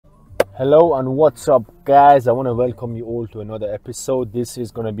Hello and what's up, guys? I want to welcome you all to another episode. This is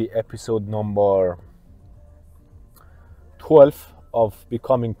going to be episode number 12 of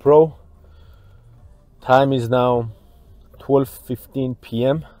Becoming Pro. Time is now 12:15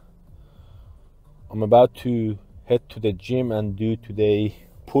 p.m. I'm about to head to the gym and do today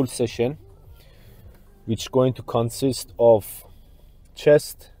pull session, which is going to consist of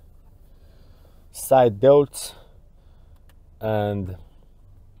chest, side delts, and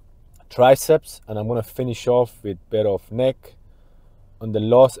triceps, and I'm going to finish off with bit of neck. On the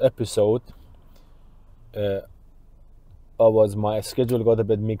last episode, my schedule got a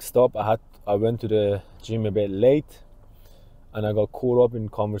bit mixed up. I went to the gym a bit late and I got caught up in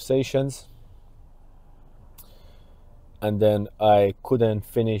conversations, and then I couldn't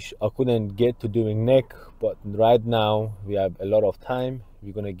get to doing neck. But right now we have a lot of time.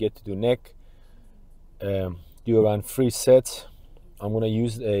 We're gonna get to do neck, do around 3 sets. I'm gonna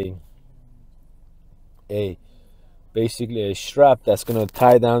use basically a strap that's gonna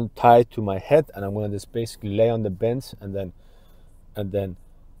tie to my head, and I'm gonna just basically lay on the bench and then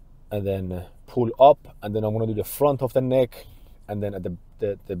pull up, and then I'm gonna do the front of the neck, and then at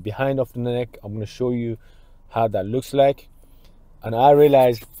the behind of the neck I'm gonna show you how that looks like. And I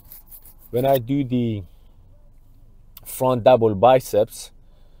realized when I do the front double biceps,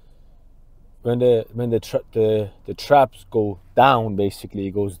 when the traps go down, basically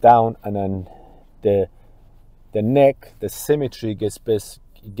it goes down, and then the neck, the symmetry gets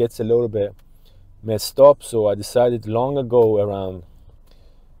a little bit messed up. So I decided long ago, around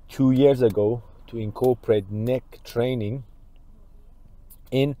 2 years ago, to incorporate neck training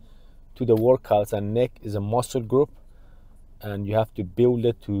into the workouts. And neck is a muscle group, and you have to build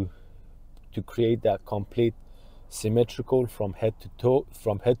it to create that complete symmetrical from head to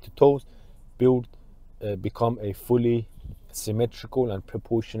toes, become a fully symmetrical and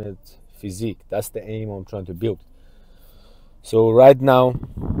proportionate physique. That's the aim I'm trying to build. So right now,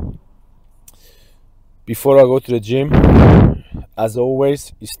 before I go to the gym, as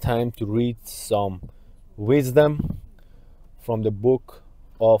always, it's time to read some wisdom from the book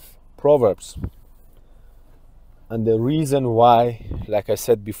of Proverbs. And the reason why, like I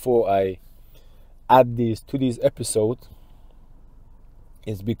said before, I add these to this episode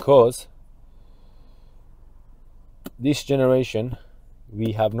is because this generation,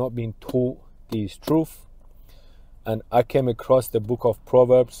 we have not been taught this truth. And I came across the book of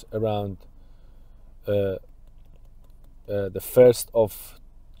Proverbs around the 1st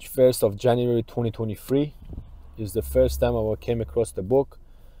of January 2023 is the first time I came across the book.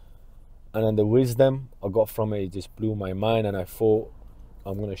 And then the wisdom I got from it just blew my mind, and I thought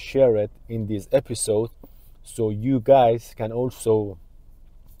I'm going to share it in this episode so you guys can also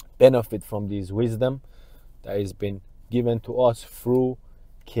benefit from this wisdom that has been given to us through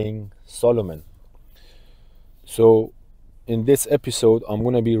King Solomon. So in this episode, I'm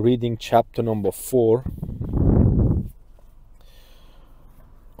going to be reading chapter number 4.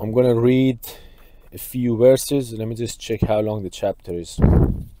 I'm going to read a few verses. Let me just check how long the chapter is.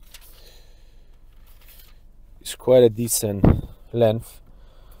 It's quite a decent length.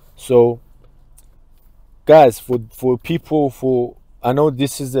 So guys, for people, I know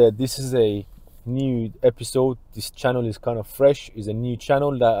this is a new episode. This channel is kind of fresh. It's a new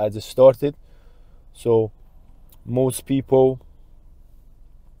channel that I just started. So most people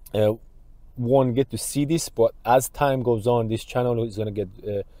won't get to see this, but as time goes on, this channel is going to get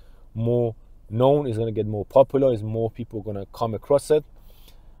more known. It's going to get more popular. Is more people going to come across it.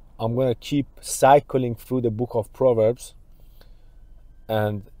 I'm going to keep cycling through the book of Proverbs,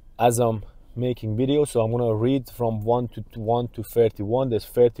 and as I'm making videos, so I'm going to read from 1 to 31. There's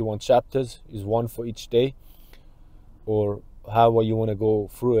 31 chapters, is one for each day, or however you want to go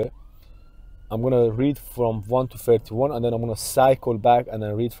through it. I'm going to read from 1 to 31, and then I'm going to cycle back and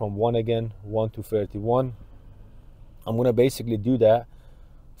then read from 1 again, 1 to 31. I'm going to basically do that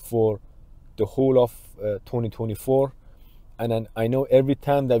for the whole of 2024. And then I know every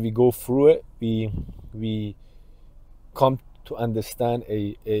time that we go through it, we come to understand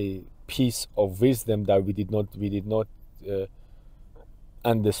a piece of wisdom that we did not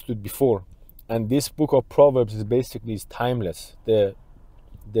understood before. And this book of Proverbs is timeless. The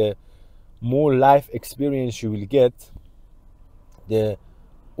more life experience you will get, the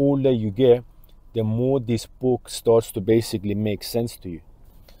older you get, the more this book starts to basically make sense to you.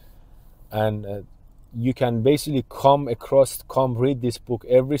 And you can basically come read this book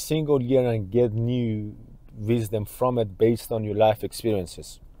every single year and get new wisdom from it based on your life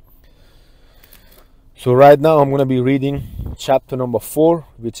experiences. So right now I'm going to be reading chapter number 4,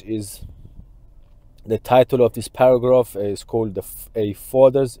 which is The title of this paragraph is called A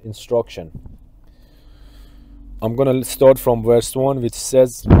Father's Instruction. I'm going to start from verse 1, which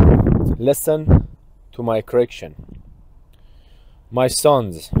says, "Listen to my correction. My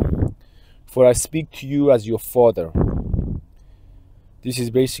sons, for I speak to you as your father." This is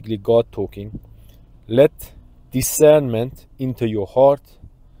basically God talking. "Let discernment into your heart,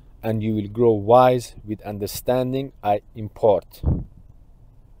 and you will grow wise with understanding I impart.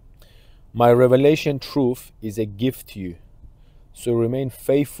 My revelation truth is a gift to you, so remain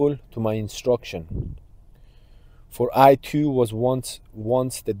faithful to my instruction. For I too was once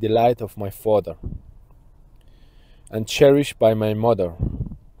the delight of my father, and cherished by my mother,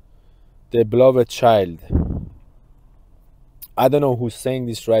 the beloved child." I don't know who's saying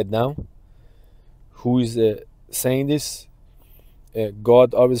this right now. Who is saying this?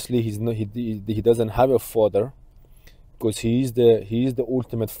 God, obviously, he doesn't have a father, because he is the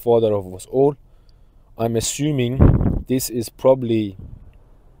ultimate father of us all. I'm assuming this is probably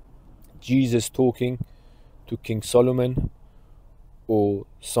Jesus talking to King Solomon or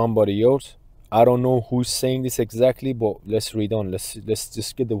somebody else. I don't know who's saying this exactly, but let's read on. Let's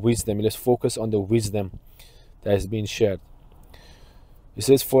just get the wisdom. Let's focus on the wisdom that is being shared. It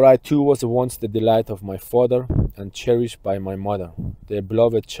says, "For I too was once the delight of my father, and cherished by my mother, the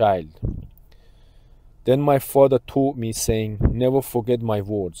beloved child. Then my father taught me, saying, Never forget my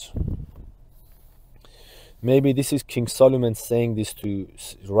words." Maybe this is King Solomon saying this,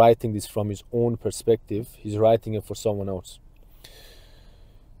 writing this from his own perspective. He's writing it for someone else.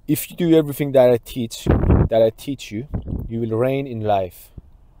 "If you do everything that I teach you, you will reign in life.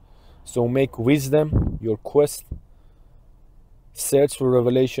 So make wisdom your quest. Search for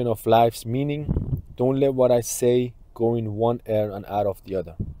revelation of life's meaning. Don't let what I say go in one ear and out of the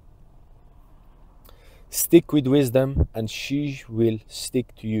other. Stick with wisdom, and she will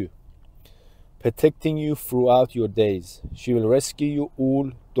stick to you, protecting you throughout your days. She will rescue you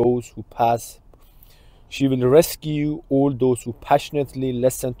all those who passionately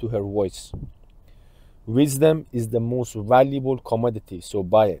listen to her voice. Wisdom is the most valuable commodity, so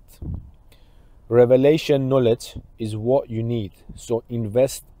buy it. Revelation knowledge is what you need, so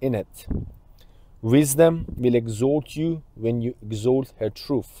invest in it. Wisdom will exalt you when you exalt her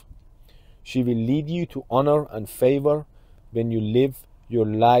truth. She will lead you to honor and favor when you live your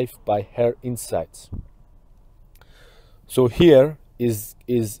life by her insights." So here is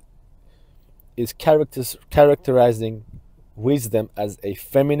characterizing wisdom as a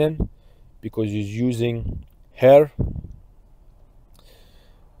feminine, because he's using her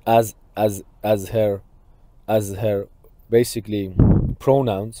as her basically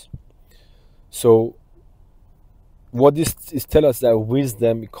pronouns. So what this is tell us, that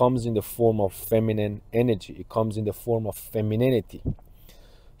wisdom, it comes in the form of feminine energy. It comes in the form of femininity.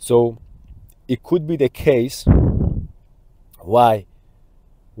 So it could be the case why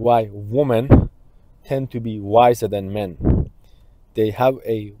women tend to be wiser than men. They have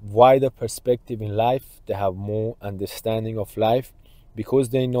a wider perspective in life. They have more understanding of life, because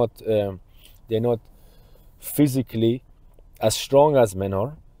they're not physically as strong as men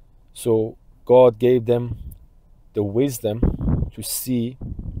are. So God gave them the wisdom to see,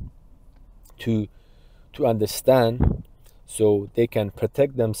 to understand, so they can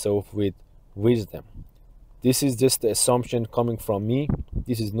protect themselves with wisdom. This is just the assumption coming from me.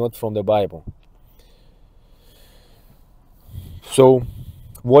 This is not from the Bible. So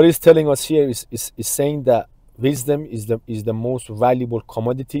what is telling us here is saying that wisdom is the most valuable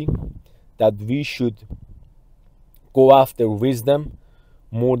commodity, that we should go after wisdom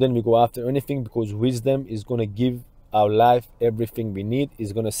more than we go after anything, because wisdom is going to give our life everything we need.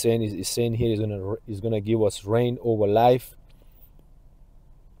 Is saying here is going to give us reign over life,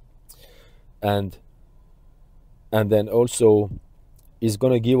 and then also is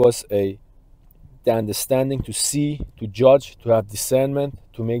going to give us the understanding to see, to judge, to have discernment,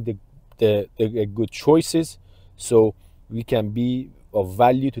 to make the good choices, so we can be of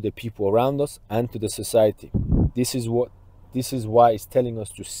value to the people around us and to the society. This is why it's telling us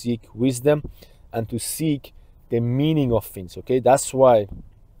to seek wisdom and to seek the meaning of things. Okay, that's why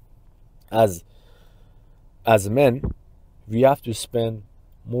as men, we have to spend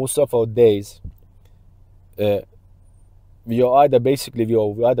most of our days, we are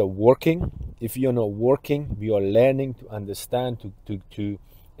either working. If you're not working, we are learning to understand, to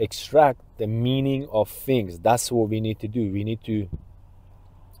extract the meaning of things. That's what we need to do. We need to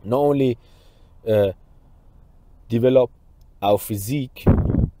not only develop our physique,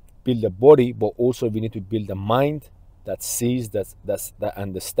 build a body, but also we need to build a mind that sees, that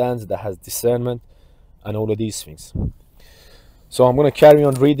understands, that has discernment, and all of these things. So I'm going to carry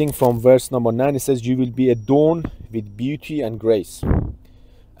on reading from verse number 9. It says, you will be adorned with beauty and grace,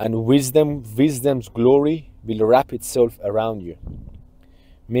 and wisdom's glory will wrap itself around you,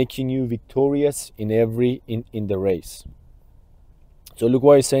 making you victorious in the race. So look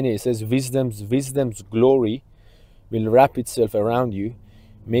what he's saying here. It says wisdom's glory will wrap itself around you,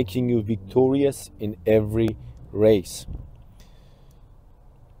 making you victorious in every race.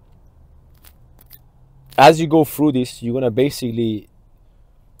 As you go through this, you're gonna basically,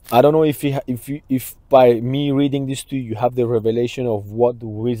 I don't know if by me reading this to you, you have the revelation of what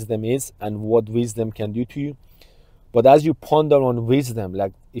wisdom is and what wisdom can do to you. But as you ponder on wisdom,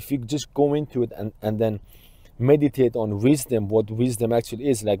 like if you just go into it and then meditate on wisdom, what wisdom actually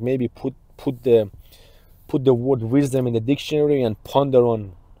is, like maybe put the word wisdom in the dictionary and ponder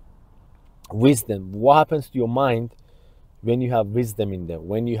on wisdom. What happens to your mind when you have wisdom in there,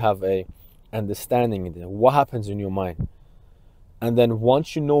 when you have a understanding in there? What happens in your mind? And then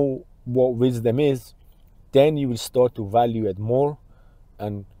once you know what wisdom is, then you will start to value it more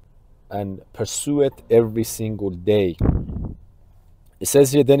and pursue it every single day. It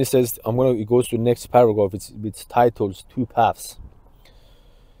says here, then it says, it goes to the next paragraph. It's titled Two Paths.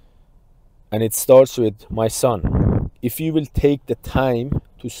 And it starts with, my son, if you will take the time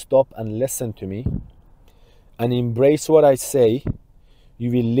to stop and listen to me and embrace what I say, you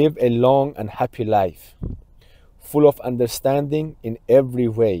will live a long and happy life, full of understanding in every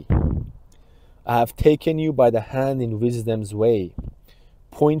way. I have taken you by the hand in wisdom's way,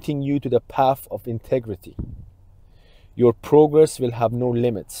 pointing you to the path of integrity. Your progress will have no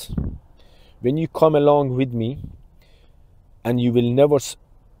limits. When you come along with me, and you will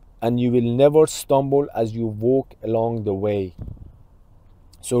never stumble as you walk along the way.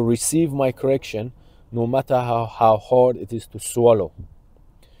 So receive my correction, no matter how hard it is to swallow.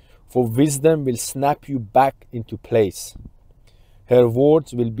 For wisdom will snap you back into place. Her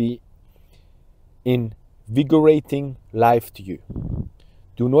words will be invigorating life to you.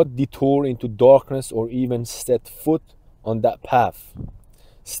 Do not detour into darkness or even set foot on that path.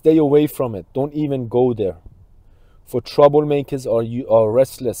 Stay away from it. Don't even go there. For troublemakers are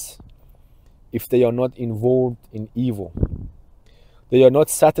restless if they are not involved in evil. They are not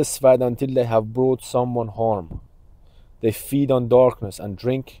satisfied until they have brought someone harm. They feed on darkness and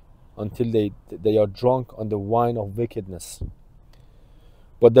drink until they are drunk on the wine of wickedness.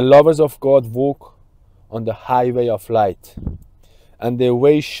 But the lovers of God walk on the highway of light, and their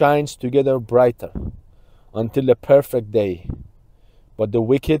way shines together brighter until the perfect day. But the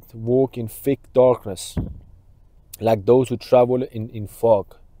wicked walk in thick darkness, like those who travel in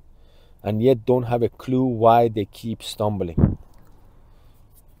fog, and yet don't have a clue why they keep stumbling.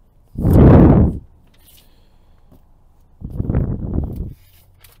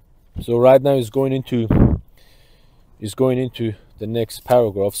 So right now he's going into the next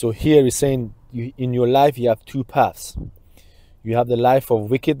paragraph. So here he's saying, in your life you have two paths. You have the life of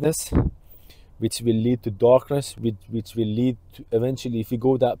wickedness, which will lead to darkness, which will lead to, eventually, if we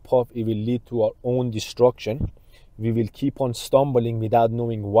go that path, it will lead to our own destruction. We will keep on stumbling without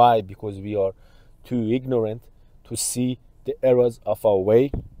knowing why, because we are too ignorant to see the errors of our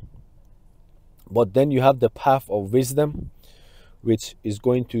way. But then you have the path of wisdom, which is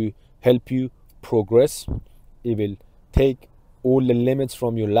going to help you progress. It will take all the limits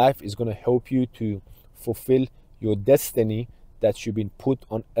from your life. It's going to help you to fulfill your destiny that you've been put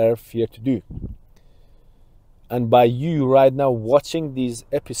on earth here to do. And by you right now watching this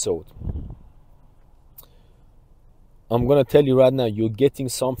episode, I'm going to tell you right now, you're getting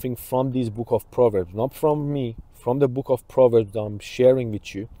something from this book of Proverbs, not from me, from the book of Proverbs that I'm sharing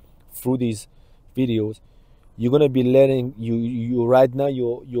with you through these videos. You're going to be learning, you right now,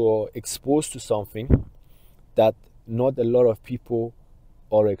 you're exposed to something that not a lot of people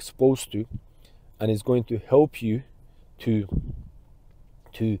are exposed to, and it's going to help you to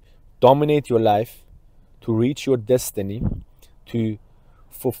dominate your life, to reach your destiny, to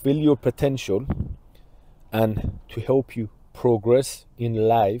fulfill your potential, and to help you progress in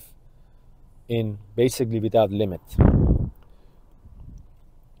life in basically without limit.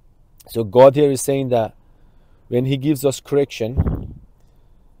 So God here is saying that when he gives us correction,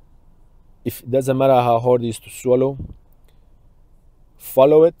 if it doesn't matter how hard it is to swallow,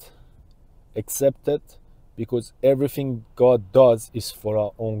 follow it, accept it, because everything God does is for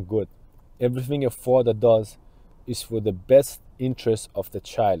our own good. Everything a father does is for the best interest of the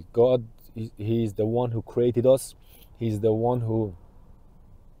child. God, he is the one who created us. He's the one who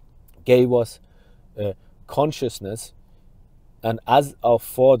gave us consciousness. And as our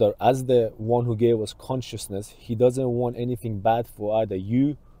father, as the one who gave us consciousness, he doesn't want anything bad for either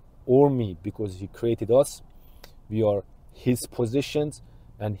you or me, because he created us. We are his positions,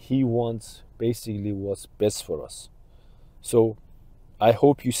 and he wants basically what's best for us. So I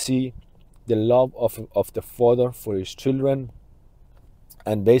hope you see the love of the father for his children.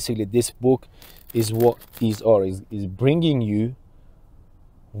 And basically this book is what is bringing you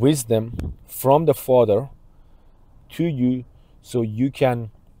wisdom from the father to you, so you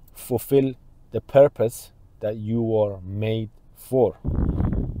can fulfill the purpose that you are made for.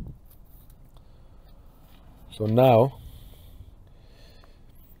 So now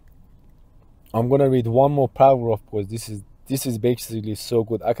I'm gonna read one more paragraph, because this is basically so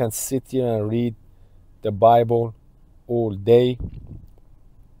good. I can sit here and read the Bible all day.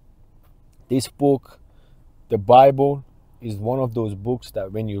 This book, the Bible, is one of those books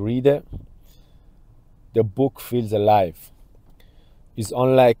that when you read it, the book feels alive. It's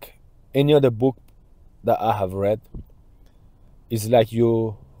unlike any other book that I have read. It's like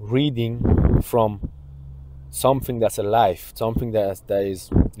you're reading from something that's alive, something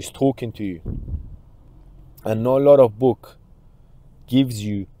that is talking to you. And not a lot of book gives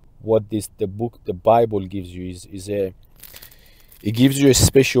you what the Bible gives you. It gives you a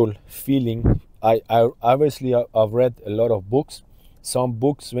special feeling. I obviously I've read a lot of books. Some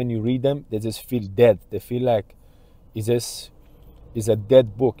books, when you read them, they just feel dead. They feel like it's a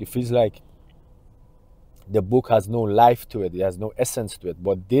dead book. It feels like the book has no life to it. It has no essence to it.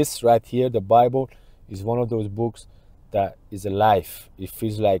 But this right here, the Bible, is one of those books that is alive. It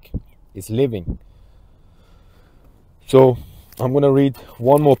feels like it's living. So I'm going to read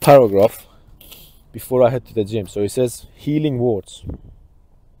one more paragraph before I head to the gym. So it says, healing words.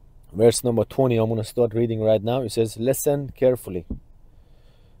 Verse number 20, I'm going to start reading right now. It says, listen carefully,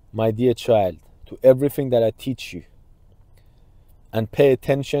 my dear child, to everything that I teach you, and pay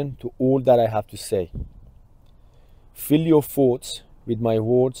attention to all that I have to say. Fill your thoughts with my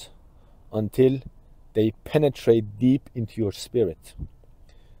words until they penetrate deep into your spirit.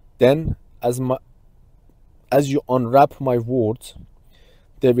 Then, as you unwrap my words,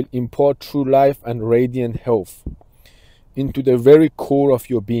 they will impart true life and radiant health into the very core of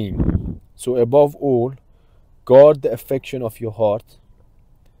your being. So above all, guard the affection of your heart,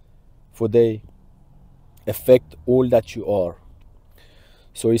 for they affect all that you are.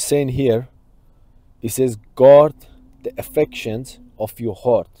 So he's saying here, he says, guard the affections of your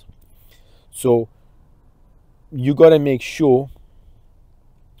heart. So you got to make sure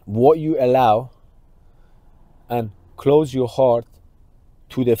what you allow, and close your heart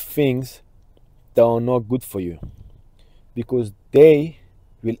to the things that are not good for you, because they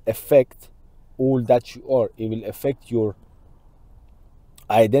will affect all that you are. It will affect your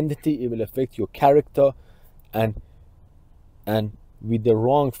identity, it will affect your character, and with the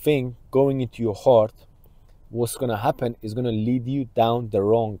wrong thing going into your heart, what's going to happen is going to lead you down the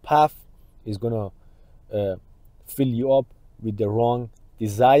wrong path. It's going to fill you up with the wrong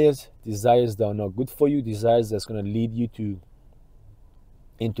desires that are not good for you, desires that's going to lead you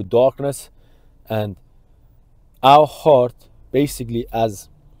into darkness. And our heart, basically, as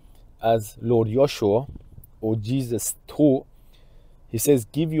Lord Joshua or Jesus taught, he says,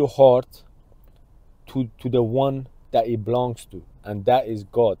 give your heart to the one that it belongs to, and that is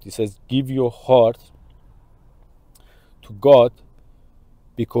God. He says, give your heart to God,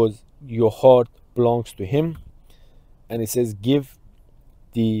 because your heart belongs to him. And it says, give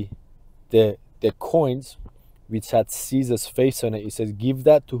the coins which had Caesar's face on it. It says, give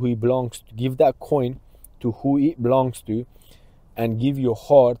that to who it belongs to. Give that coin to who it belongs to, and give your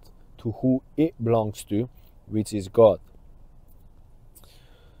heart to who it belongs to, which is God.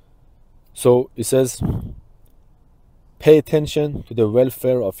 So it says, pay attention to the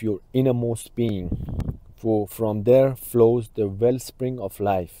welfare of your innermost being, for from there flows the wellspring of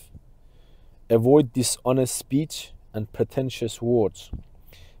life. Avoid dishonest speech and pretentious words.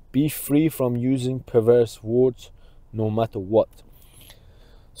 Be free from using perverse words, no matter what.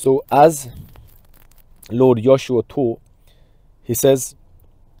 So as Lord Joshua taught, he says,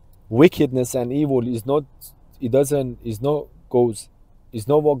 wickedness and evil is not what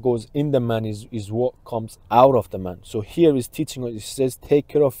goes in the man, is what comes out of the man. So here is teaching us. It says, take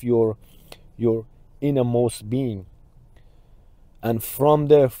care of your innermost being, and from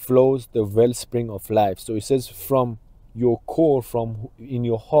there flows the wellspring of life. So it says, from your core, from in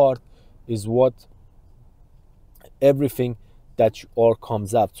your heart, is what everything that you are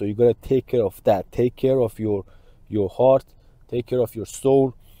comes out. So you got to take care of that. Take care of your heart, take care of your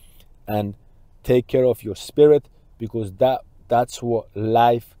soul, and take care of your spirit, because that's what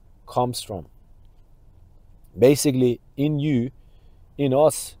life comes from. Basically, in you, in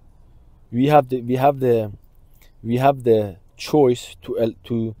us, we have the choice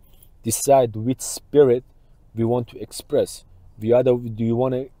to decide which spirit we want to express. We either do you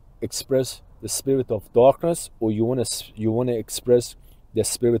want to express the spirit of darkness, or you want to express the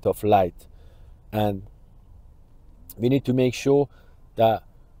spirit of light. And we need to make sure that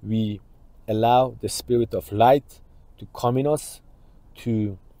we allow the spirit of light to come in us,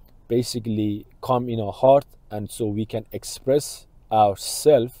 to basically come in our heart, and so we can express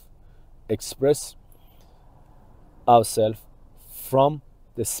ourselves from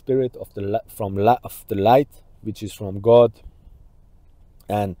the spirit of the light, which is from God.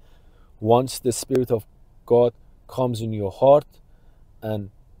 And once the spirit of God comes in your heart, and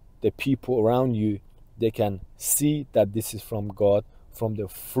the people around you, they can see that this is from God, from the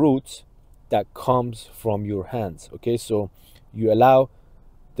fruit that comes from your hands. Okay, so you allow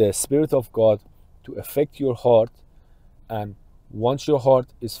the spirit of God to affect your heart, and once your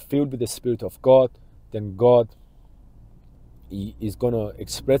heart is filled with the spirit of God, then God is going to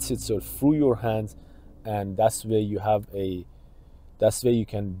express itself through your hands, and that's where you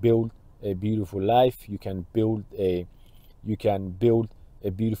can build a beautiful life. You can build a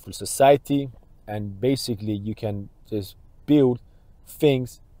beautiful society, and basically you can just build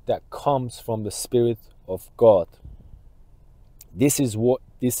things that comes from the spirit of God. This is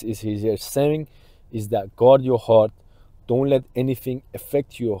here saying, is that guard your heart. Don't let anything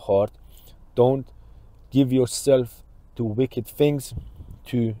affect your heart. Don't give yourself to wicked things,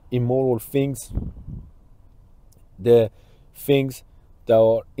 to immoral things, the things that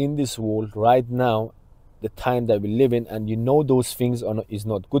are in this world right now, the time that we live in. And those things is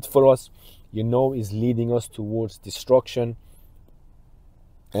not good for us. Is leading us towards destruction.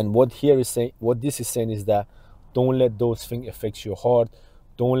 And what this is saying is that don't let those things affect your heart.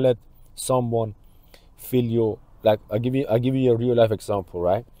 Don't let someone feel your, like, I'll give you a real life example,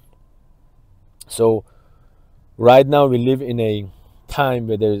 right? So right now we live in a time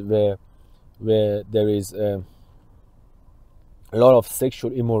where there is a lot of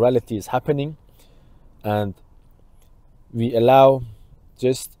sexual immorality is happening, and we allow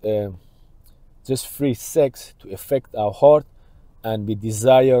just free sex to affect our heart. And we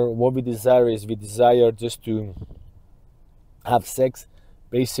desire just to have sex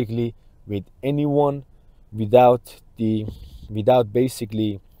basically with anyone, without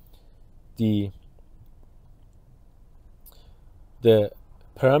basically the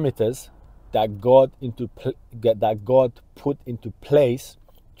parameters that God put into place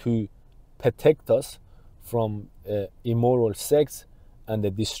to protect us from immoral sex and the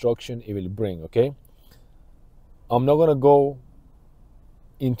destruction it will bring. Okay, I'm not gonna go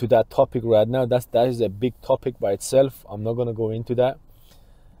into that topic right now. That is a big topic by itself. I'm not gonna go into that.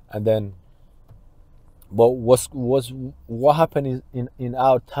 And then, but what happened in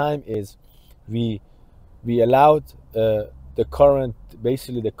our time is we allowed the current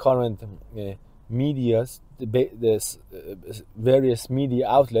medias, the various media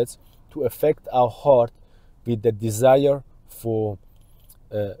outlets, to affect our heart with the desire for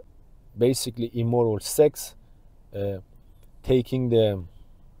basically immoral sex, taking the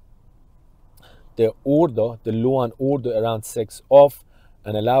law and order around sex off,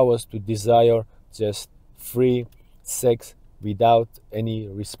 and allow us to desire just free sex without any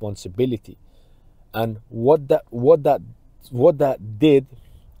responsibility. And what that did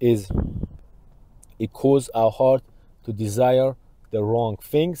is it caused our heart to desire the wrong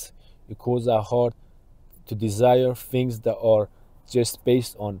things. It caused our heart to desire things that are just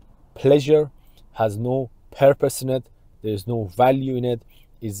based on pleasure, has no purpose in it, there's no value in it.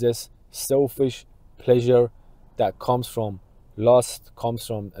 It's just selfish pleasure that comes from lust,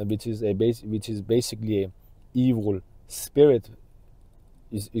 which is basically a evil spirit.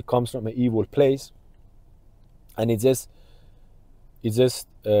 It comes from an evil place, and it just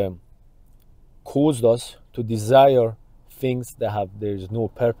caused us to desire things that there's no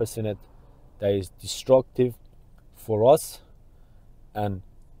purpose in it, that is destructive for us and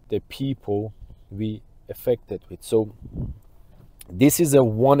the people we affected with. So this is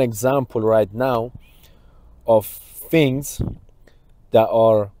one example right now of things that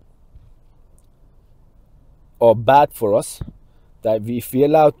are bad for us, that if we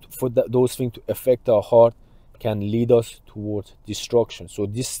allow for those things to affect our heart, can lead us towards destruction. So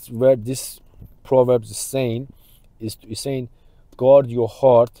this where this Proverbs is saying guard your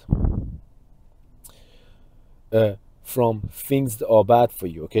heart from things that are bad for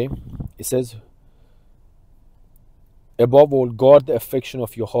you. Okay, it says, above all, guard the affection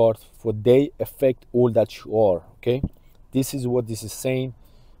of your heart, for they affect all that you are. Okay, this is what this is saying.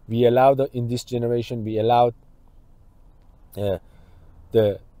 We allowed in this generation, we allowed the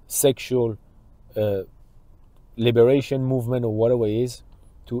sexual liberation movement, or whatever it is,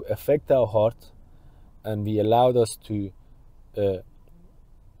 to affect our heart, and we allowed us to uh,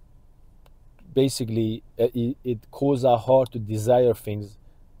 basically it caused our heart to desire things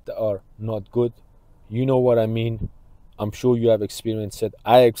that are not good. You know what I mean. I'm sure you have experienced it.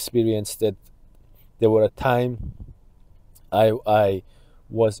 I experienced it. There were a time I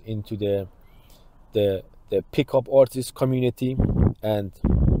was into the pickup artist community, and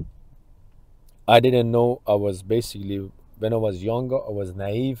I didn't know. I was basically, when I was younger, I was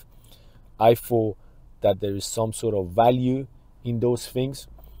naive. I thought that there is some sort of value in those things.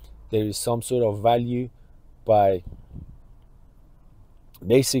 There is some sort of value by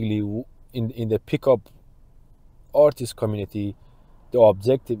basically in the pickup artist community. The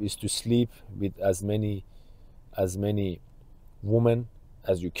objective is to sleep with as many women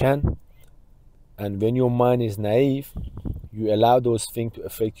as you can, and when your mind is naive, you allow those things to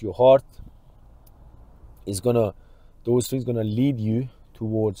affect your heart. It's gonna Those things gonna lead you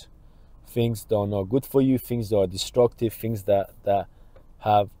towards things that are not good for you, things that are destructive, things that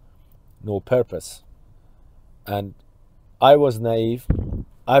have no purpose. And I was naive.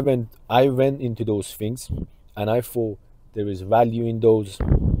 I went into those things, and I thought there is value in those.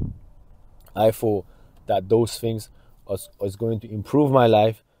 I thought that those things was going to improve my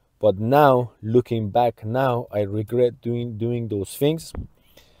life. But now, looking back now, I regret doing those things.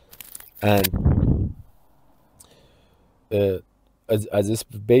 And as it's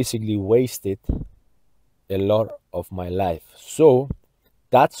basically wasted a lot of my life. So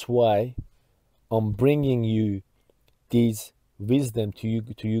that's why I'm bringing you these wisdom to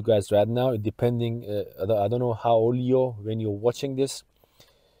you guys right now. Depending, I don't know how old you're when you're watching this.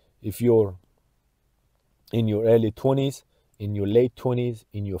 If you're in your early 20s, in your late 20s,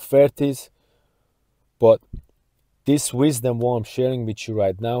 in your 30s, but this wisdom, what I'm sharing with you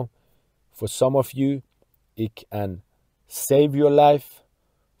right now, for some of you, it can save your life.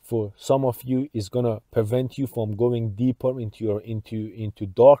 For some of you, it's gonna prevent you from going deeper into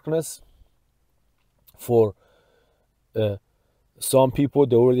darkness. For some people,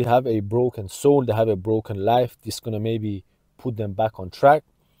 they already have a broken soul, they have a broken life. This is gonna maybe put them back on track.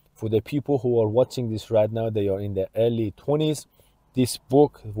 For the people who are watching this right now, they are in their early 20s. This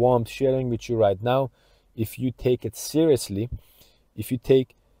book, what I'm sharing with you right now, if you take it seriously, if you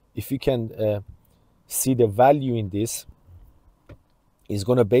can see the value in this, is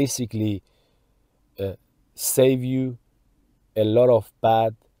going to basically save you a lot of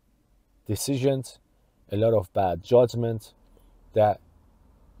bad decisions, a lot of bad judgments that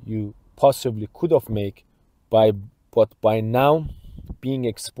you possibly could have made but by now being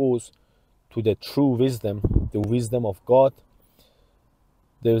exposed to the true wisdom, the wisdom of God,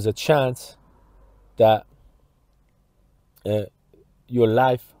 there is a chance that your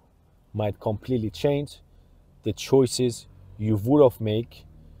life might completely change. The choices you would have made,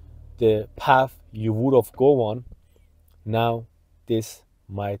 the path you would have go on, now this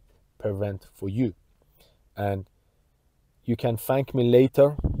might prevent for you. And you can thank me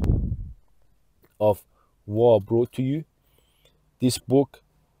later of what I brought to you. This book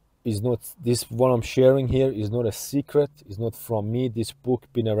is not, this what I'm sharing here is not a secret. It's not from me. This book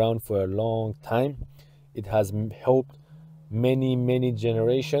been around for a long time. It has helped many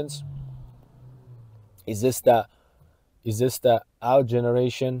generations. Is this that our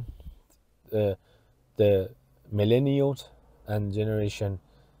generation, the millennials and generation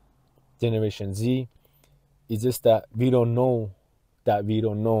Z, is just that we don't know that we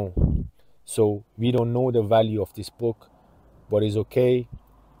don't know. So we don't know the value of this book, but it's okay.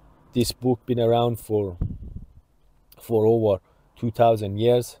 This book been around for over 2,000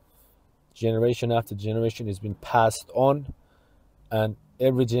 years. Generation after generation has been passed on, and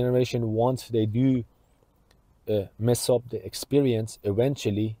every generation, once they do mess up the experience,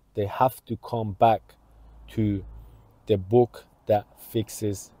 eventually they have to come back to the book that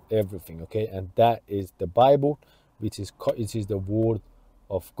fixes everything. Okay, and that is the Bible, which is the word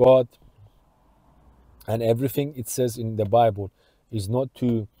of God. And everything it says in the Bible is not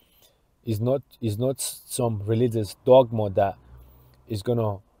some religious dogma that is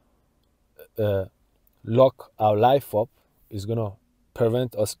gonna lock our life up, is gonna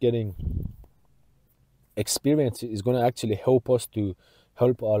prevent us getting experience. Is gonna actually help us to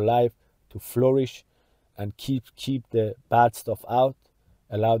help our life to flourish and keep the bad stuff out,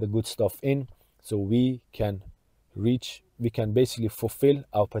 allow the good stuff in, so we can basically fulfill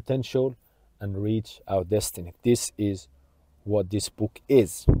our potential and reach our destiny. This is what this book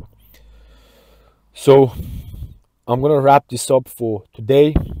is. So I'm gonna wrap this up for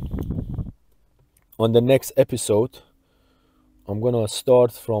today. On the next episode, I'm gonna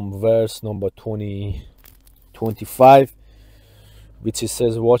start from verse number 25, which it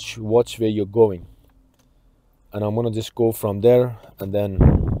says, watch where you're going. and I'm gonna just go from there. And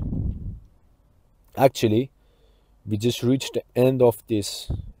then actually we just reached the end of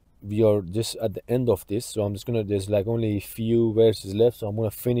this. We are just at the end of this, so I'm just gonna, there's like only a few verses left, so I'm gonna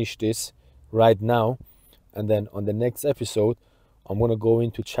finish this right now, and then on the next episode I'm gonna go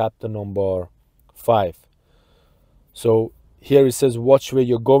into chapter number 5. So here it says, watch where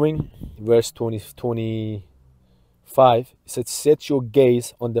you're going. Verse 25, it says, set your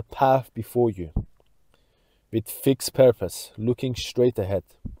gaze on the path before you with fixed purpose, looking straight ahead.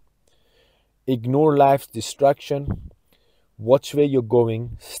 Ignore life's distraction. Watch where you're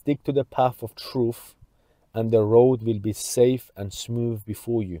going. Stick to the path of truth, and the road will be safe and smooth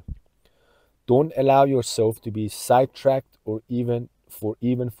before you. Don't allow yourself to be sidetracked or even for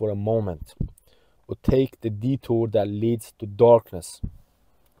a moment, or take the detour that leads to darkness.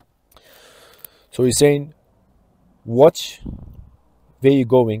 So he's saying, watch where you're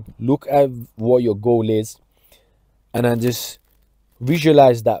going, look at what your goal is, and then just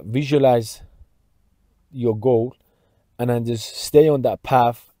visualize your goal, and then just stay on that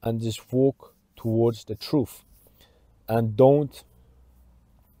path and just walk towards the truth, and don't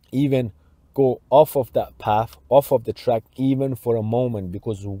even go off of that path, off of the track, even for a moment,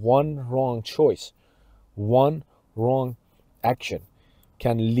 because one wrong choice, one wrong action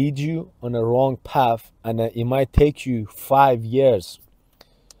can lead you on a wrong path, and it might take you 5 years,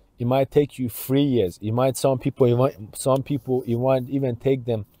 it might take you 3 years, some people it might even take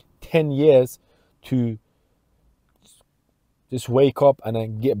them 10 years to just wake up and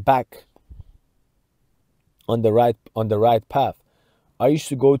then get back on the right path. I used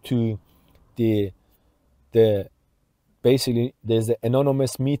to go to the basically, there's an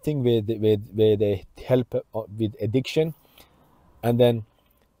anonymous meeting where they help with addiction, and then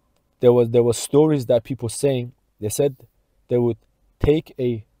there was stories that people saying, they said they would take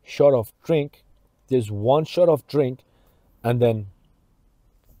a shot of drink, there's one shot of drink, and then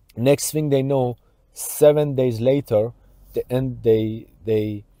next thing they know, 7 days later,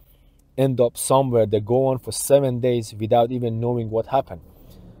 they end up somewhere. They go on for 7 days without even knowing what happened.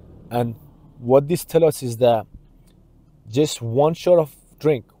 And what this tells us is that just one shot of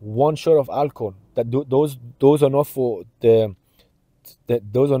drink, one shot of alcohol, that those are not for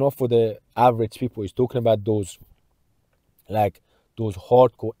those are not for the average people. He's talking about those, like those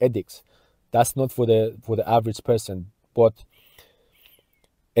hardcore addicts. That's not for the average person. But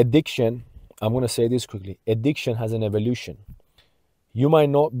addiction, I'm going to say this quickly, addiction has an evolution. You might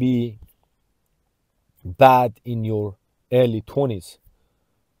not be bad in your early 20s,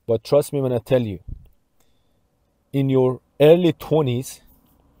 but trust me when I tell you, in your early 20s,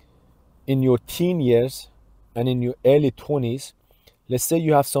 in your teen years, and in your early 20s, let's say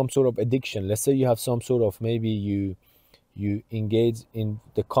you have some sort of addiction, let's say you have some sort of, maybe you engage in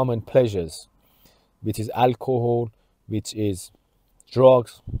the common pleasures, which is alcohol, which is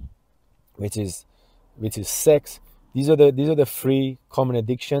drugs, which is sex. These are the three common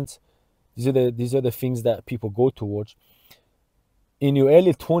addictions. These are the things that people go towards. In your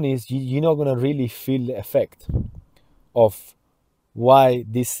early 20s, you're not gonna really feel the effect of why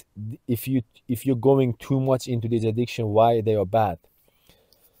this, if you're going too much into this addiction, why they are bad.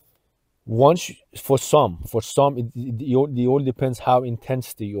 Once, for some it all depends how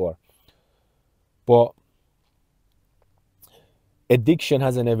intense you are. But addiction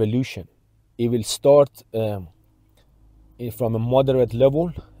has an evolution. It will start from a moderate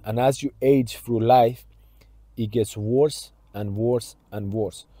level, and as you age through life, it gets worse and worse and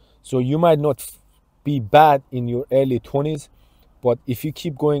worse. So you might not be bad in your early 20s, but if you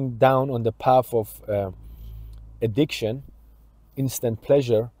keep going down on the path of addiction, instant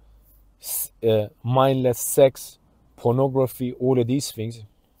pleasure, mindless sex, pornography, all of these things,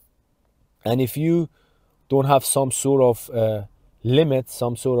 and if you don't have some sort of limit,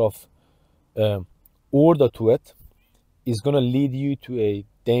 some sort of order to it, it's going to lead you to a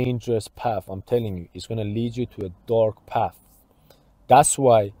dangerous path. I'm telling you, it's going to lead you to a dark path. That's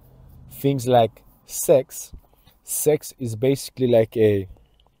why things like sex is basically like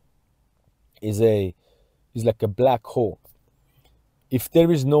is like a black hole. If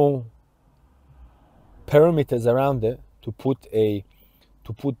there is no parameters around it to put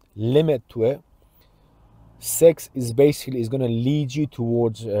limit to it, sex is going to lead you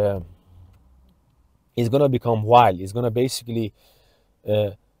towards it's going to become wild. It's going to basically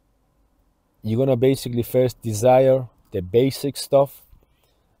you're going to basically first desire the basic stuff,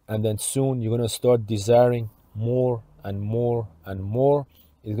 and then soon you're going to start desiring more and more and more.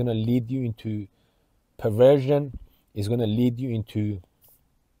 It's going to lead you into perversion. It's going to lead you into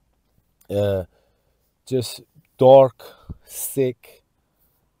just dark, sick,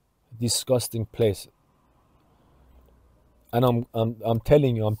 disgusting place. And I'm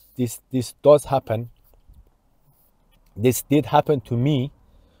telling you, this does happen. This did happen to me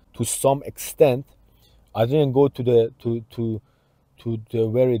to some extent. I didn't go to the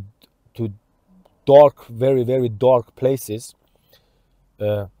very to dark, very dark places,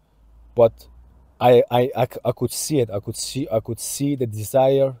 but I could see it. I could see the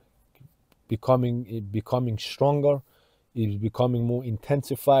desire becoming stronger. It's becoming more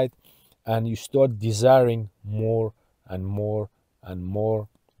intensified, and you start desiring more and more and more.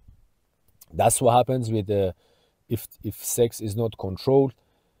 That's what happens with the if sex is not controlled,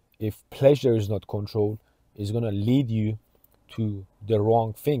 if pleasure is not controlled, it's gonna lead you to the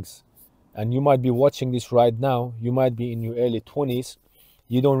wrong things. And you might be watching this right now. You might be in your early 20s.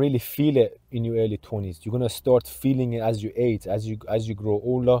 You don't really feel it in your early 20s. You're gonna start feeling it as you age, as you grow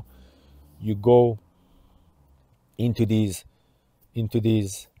older. You go into these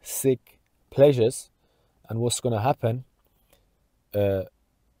sick pleasures, and what's gonna happen? You're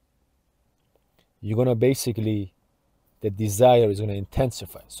gonna basically, the desire is gonna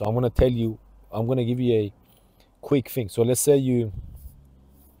intensify. So I'm gonna give you a quick thing. So let's say you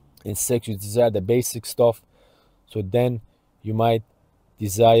in sex you desire the basic stuff. So then you might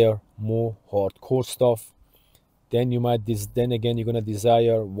desire more hardcore stuff. Then then again you're gonna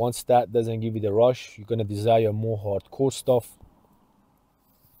desire, once that doesn't give you the rush, you're gonna desire more hardcore stuff.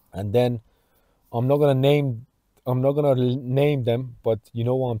 And then I'm not gonna name them, but you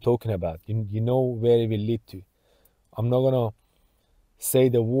know what I'm talking about. You know where it will lead to. I'm not gonna say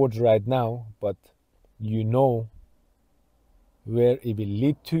the words right now, but you know where it will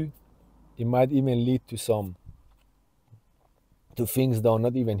lead to. It might even lead to things that are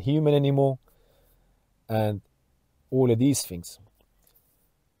not even human anymore, and all of these things.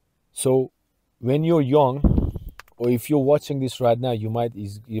 So when you're young, or if you're watching this right now, you might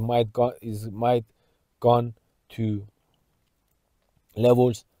gone to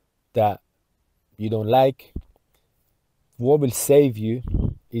levels that you don't like. What will save you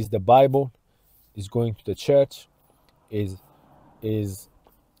is the Bible, is going to the church, is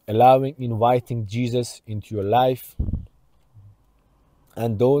inviting Jesus into your life.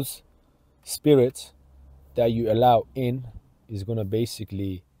 And those spirits that you allow in is gonna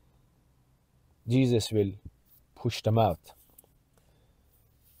basically, Jesus will push them out.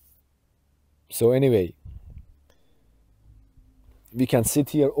 So anyway, we can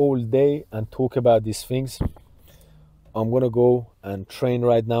sit here all day and talk about these things. I'm gonna go and train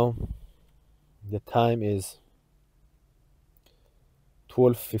right now. The time is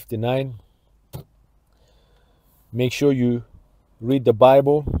 12:59. Make sure you read the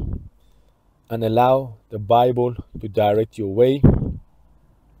Bible and allow the Bible to direct your way.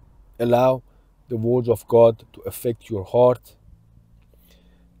 Allow the words of God to affect your heart,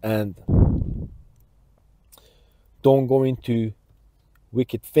 and don't go into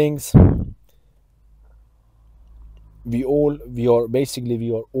wicked things. We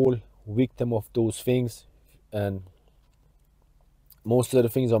are all victim of those things, and most of the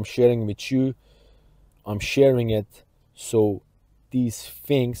things I'm sharing with you, I'm sharing it so these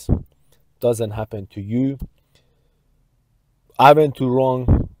things doesn't happen to you. I went to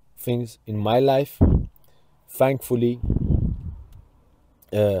wrong things in my life. Thankfully,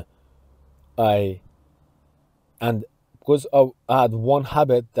 because I had one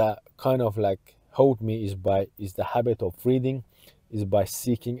habit that kind of like helped me, is the habit of reading, is by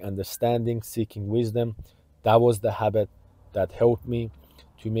seeking understanding, seeking wisdom. That was the habit that helped me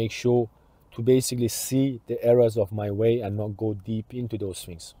to make sure to basically see the errors of my way and not go deep into those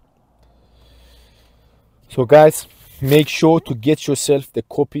things. So guys, make sure to get yourself the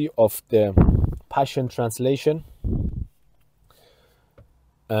copy of the Passion Translation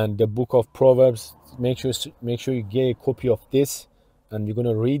and the book of Proverbs. Make sure you get a copy of this, and you're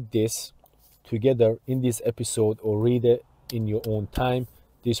gonna read this together in this episode, or read it in your own time.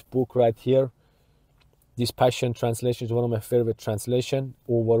 This book right here, this Passion Translation, is one of my favorite translation.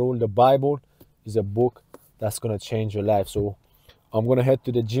 Overall, the Bible is a book that's gonna change your life. So I'm gonna head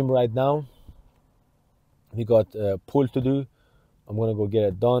to the gym right now. We got a pull to do. I'm gonna go get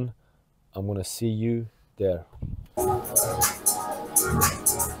it done. I'm gonna see you there.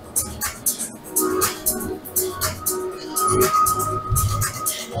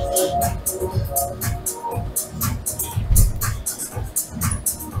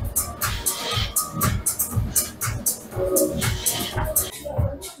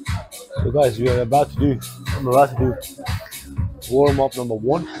 So guys, I'm about to do warm up number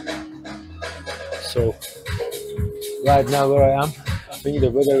 1. So right now where I am, I think the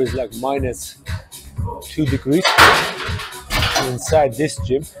weather is like -2 degrees. Inside this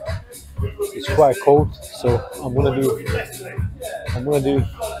gym, it's quite cold, so I'm gonna do I'm gonna do,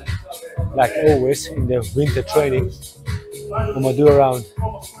 like always in the winter training, I'm gonna do around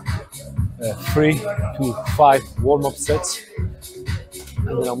 3 to 5 warm-up sets, and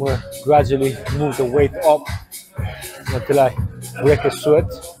then I'm gonna gradually move the weight up until I break a sweat,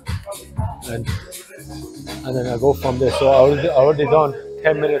 and then I go from there. So I already done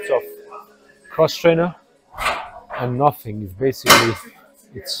 10 minutes of cross trainer and nothing. It's basically,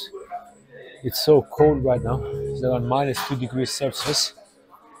 it's so cold right now. It's around -2 degrees Celsius.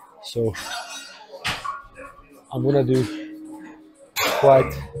 So I'm gonna do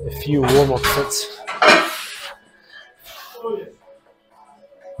quite a few warm-up sets.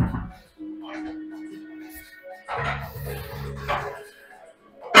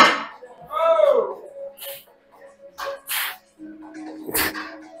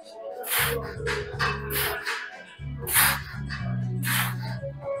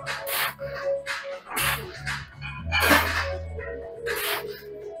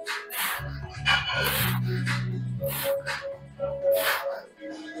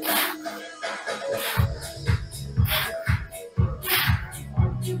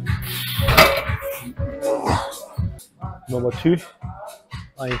 Number 2,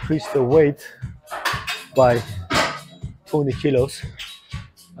 I increased the weight by 20 kilos,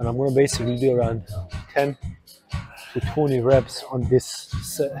 and I'm gonna basically do around 10 to 20 reps on this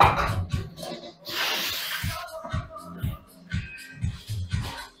set.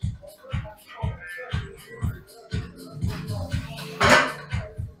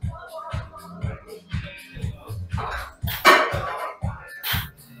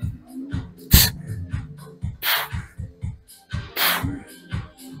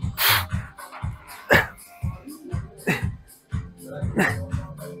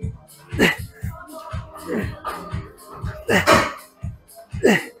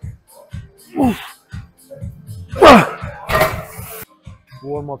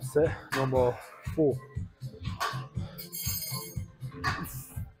 Warm-up set number 4.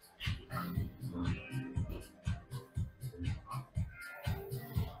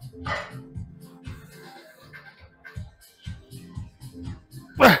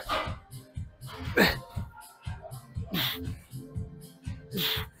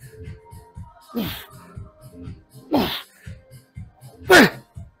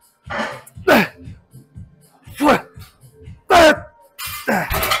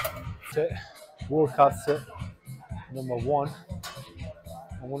 Workout set number 1.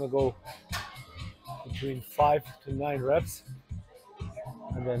 I'm gonna go between 5 to 9 reps,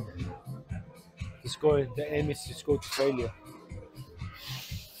 and then the aim is just go to failure.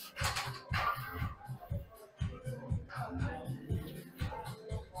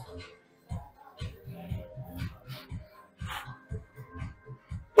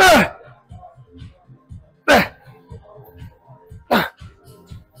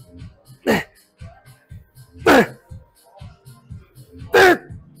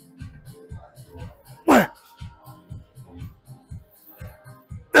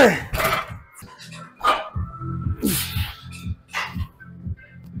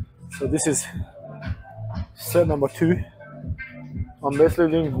 So this is set number 2. I'm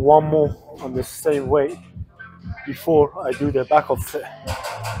basically doing one more on the same weight before I do the backup set.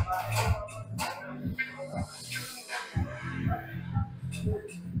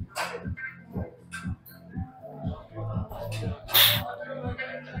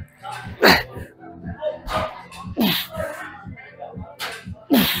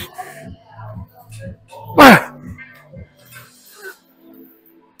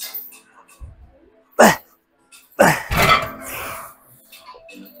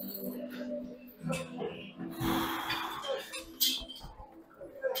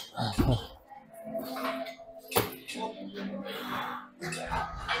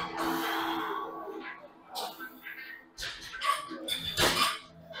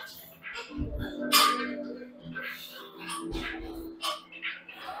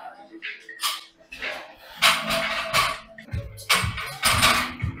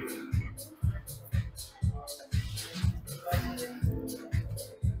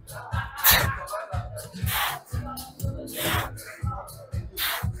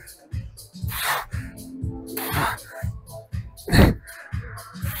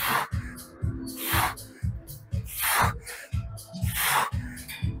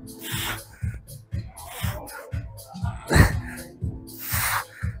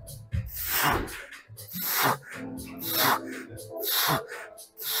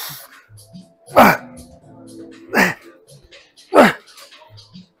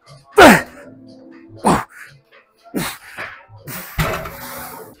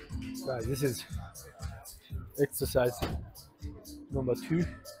 Guys, this is exercise number 2.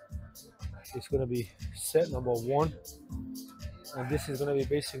 It's gonna be set number 1, and this is gonna be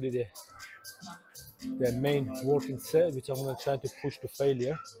basically the main working set, which I'm gonna try to push to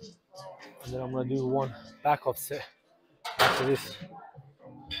failure. And then I'm gonna do one back off set after this.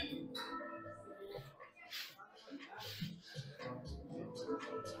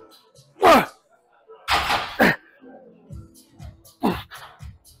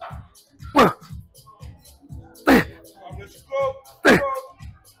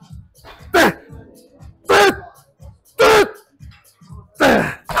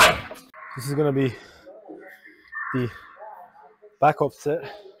 This is gonna be the back off set.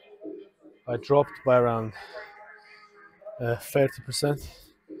 I dropped by around 30%.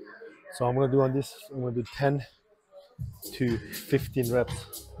 So I'm gonna do on this, I'm gonna do 10 to 15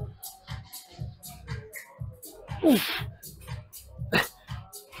 reps.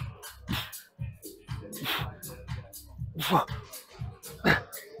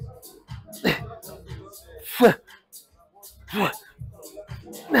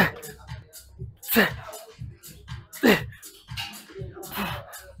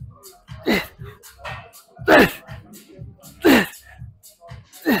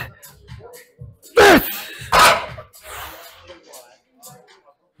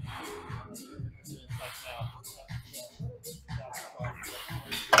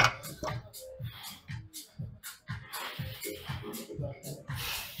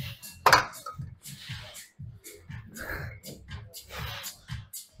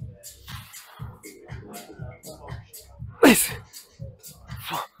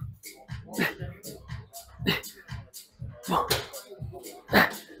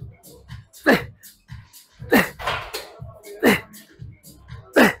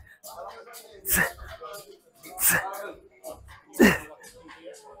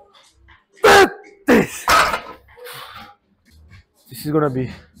 This is gonna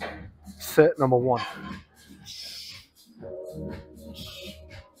be set number 1.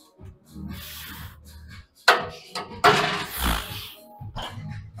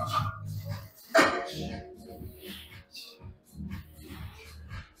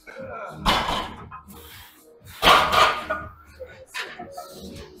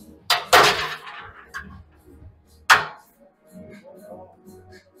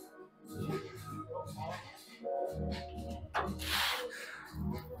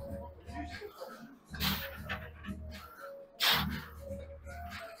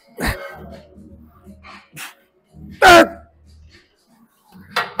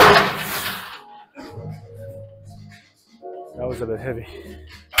 That was a bit heavy.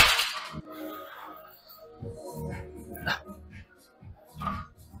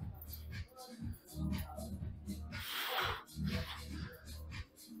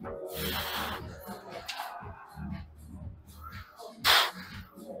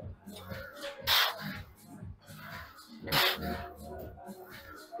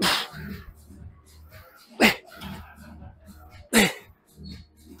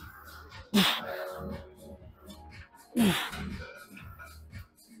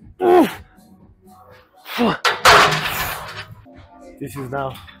 This is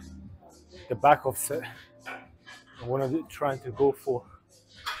now the back off set. I'm gonna be trying to go for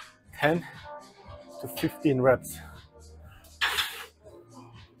 10 to 15 reps.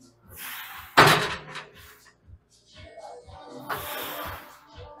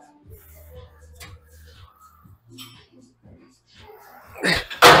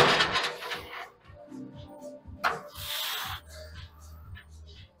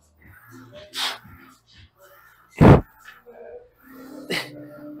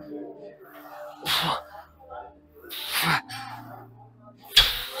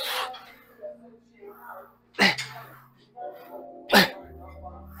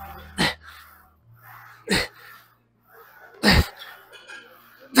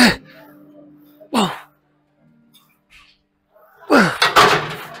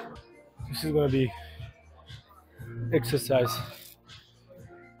 This is gonna be exercise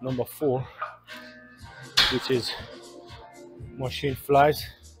number 4, which is machine flies.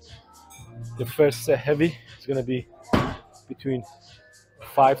 The first set heavy is gonna be between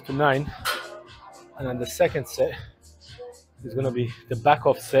 5 to 9, and then the second set is gonna be the back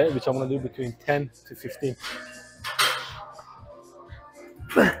off set, which I'm gonna do between 10 to 15.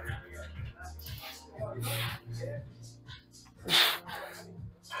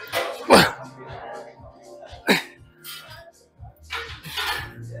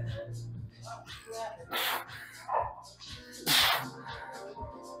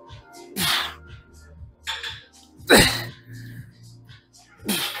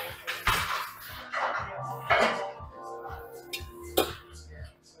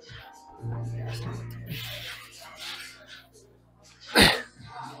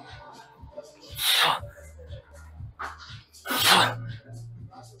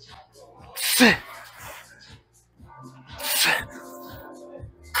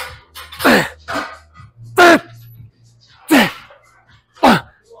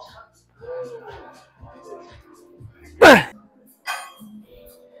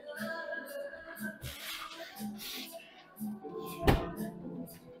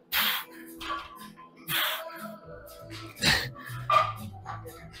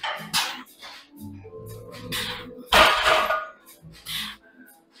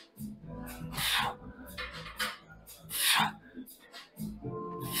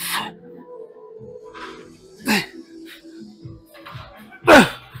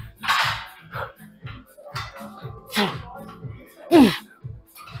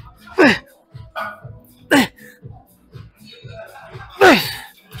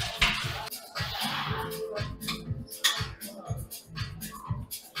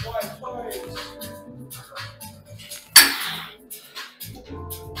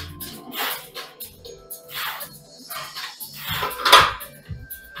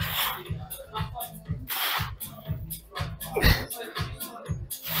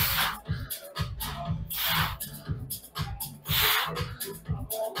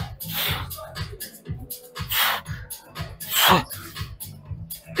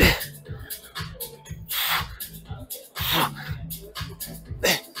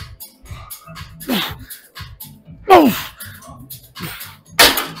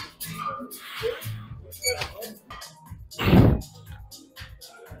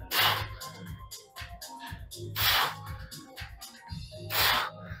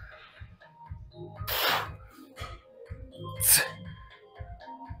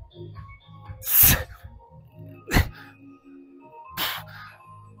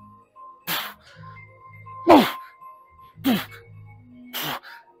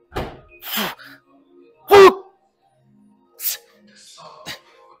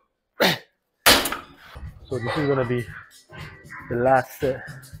 So this is gonna be the last set.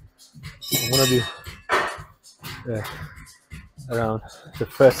 I'm gonna do around the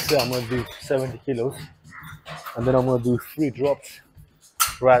first set. I'm gonna do 70 kilos, and then I'm gonna do 3 drops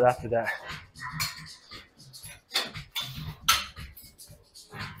right after that.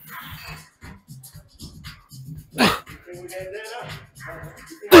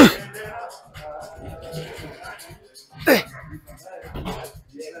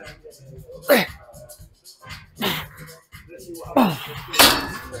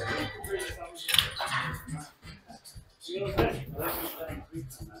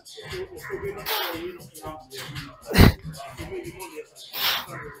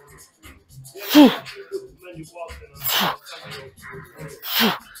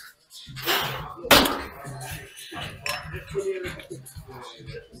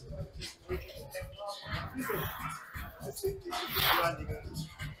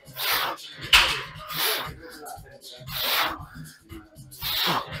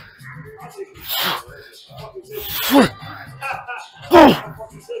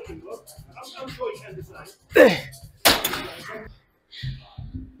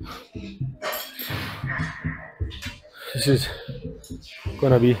 This is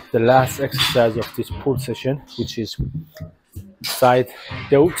gonna be the last exercise of this pull session, which is side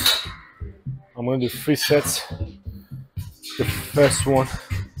delts. I'm gonna do 3 sets. The first one,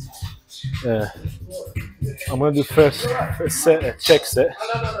 I'm gonna do first set, a check set,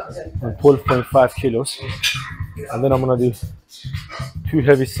 and pull 0.5 kilos, and then I'm gonna do 2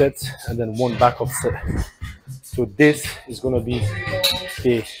 heavy sets and then 1 backup set. So this is gonna be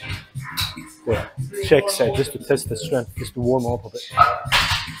the check set, just to test the strength, just to warm up a bit.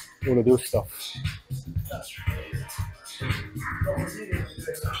 All of those stuff.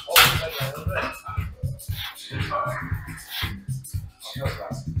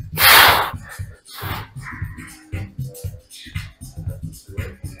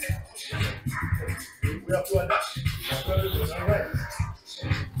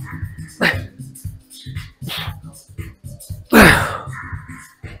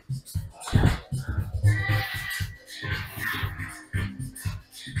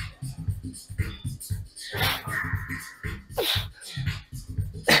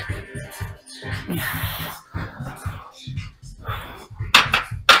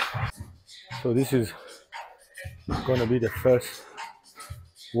 So this is gonna be the first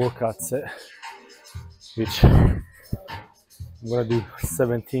workout set, which I'm gonna do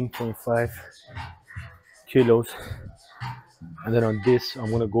 17.5 kilos, and then on this I'm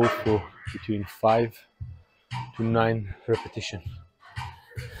gonna go for between 5 to 9 repetitions.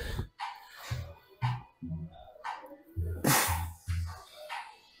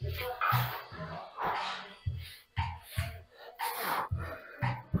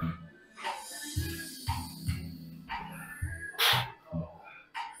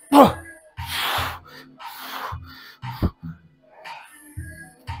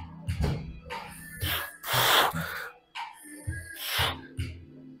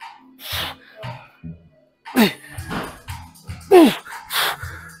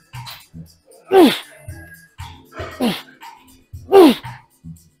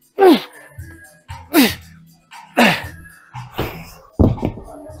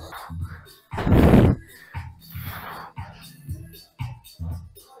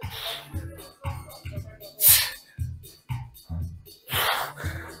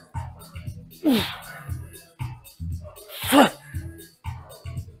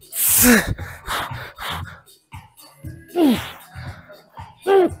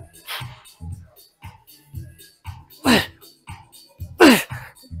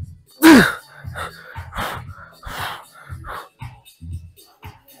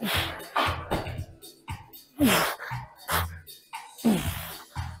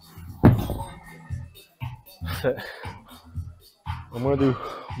 Set. I'm gonna do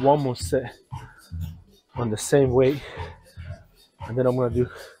 1 more set on the same weight, and then I'm gonna do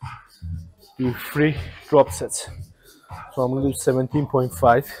 3 drop sets. So I'm gonna do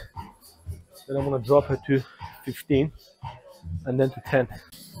 17.5, then I'm gonna drop it to 15, and then to 10.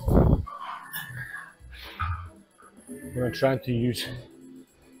 I'm gonna try to use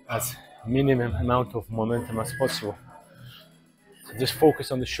as minimum amount of momentum as possible. So just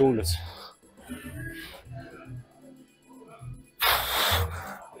focus on the shoulders.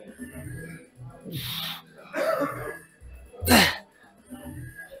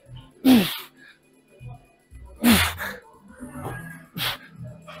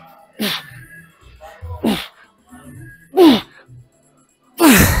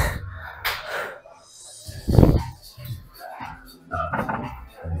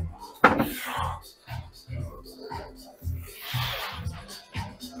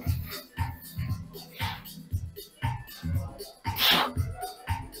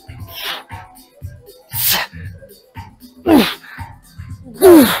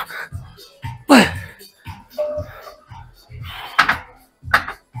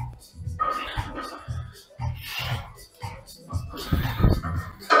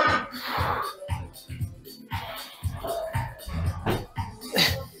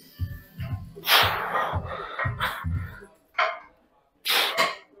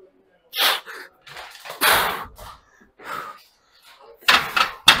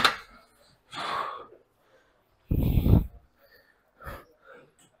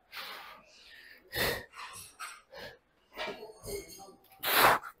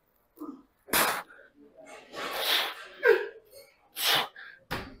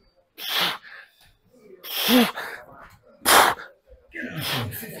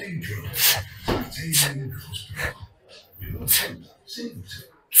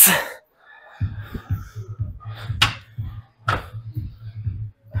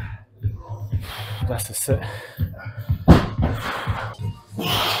 That's the set.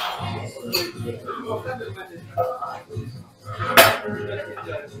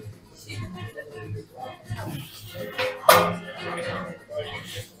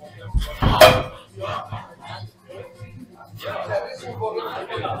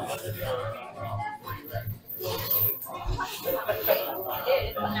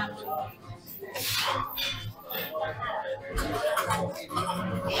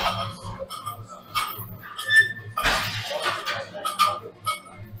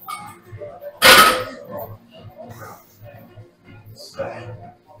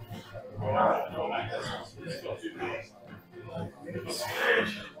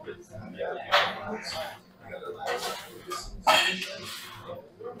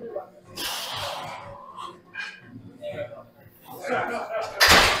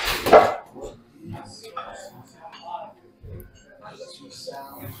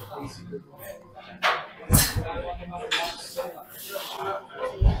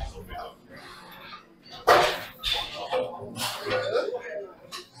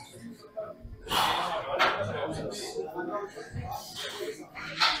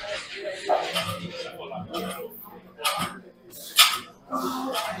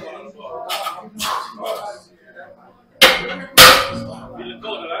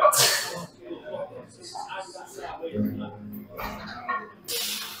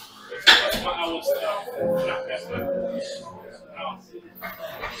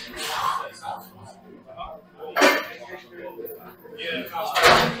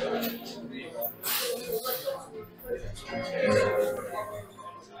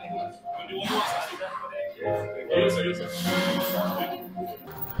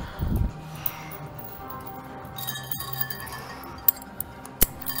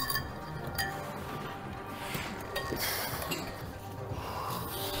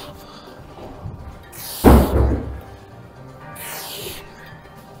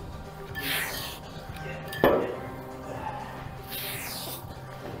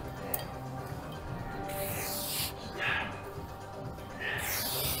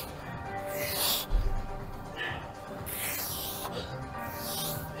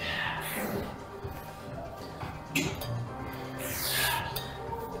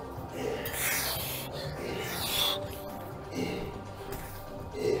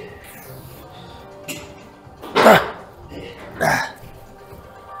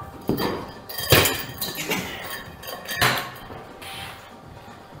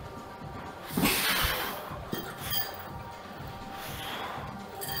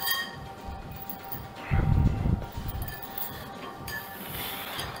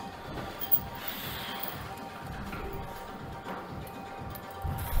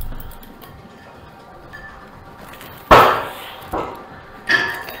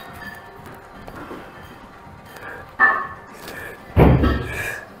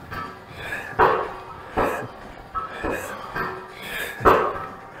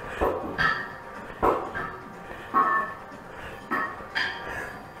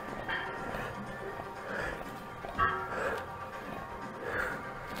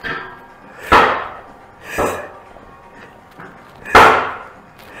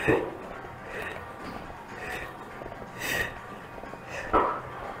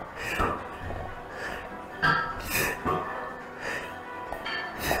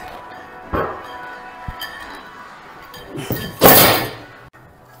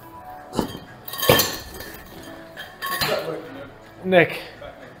 Nick.